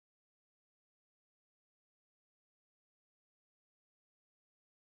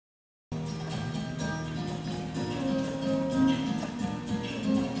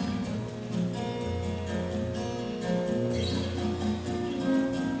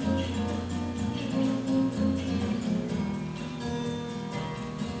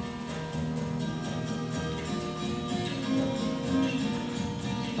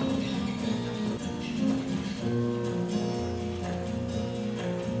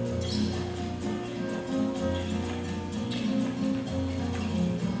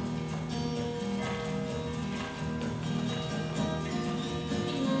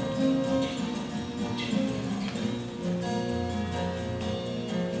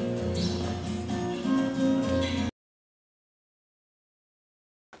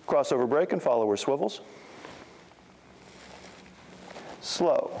Crossover break and follower swivels.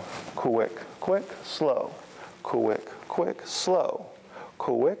 Slow, quick, quick, slow. Quick, quick, slow.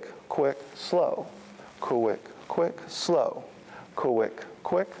 Quick, quick, slow. Quick, quick, slow. Quick,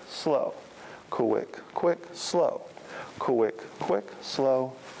 quick, slow. Quick, quick, slow. Quick, quick,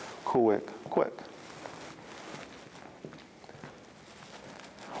 slow. Quick, quick.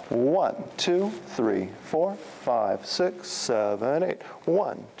 1, 2, 3, 4, 5, 6, 7, 8.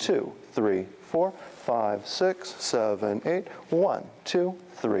 1, 2, 3, 4, 5, 6, 7, 8. 1, 2,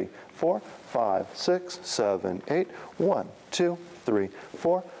 3, 4, 5, 6, 7, 8. 1, 2, 3,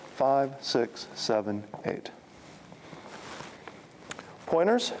 4, 5, 6, 7, 8.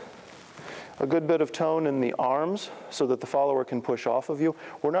 Pointers. A good bit of tone in the arms so that the follower can push off of you.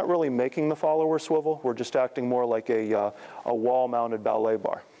 We're not really making the follower swivel. We're just acting more like a wall-mounted ballet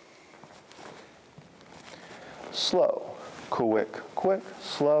bar. Slow, quick, quick,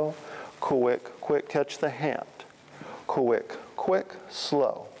 slow, quick, quick, catch the hand. Quick, quick,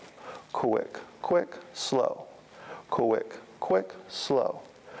 slow, quick, quick, slow, quick, quick, slow,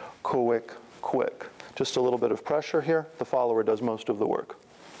 quick, quick. Just a little bit of pressure here. The follower does most of the work.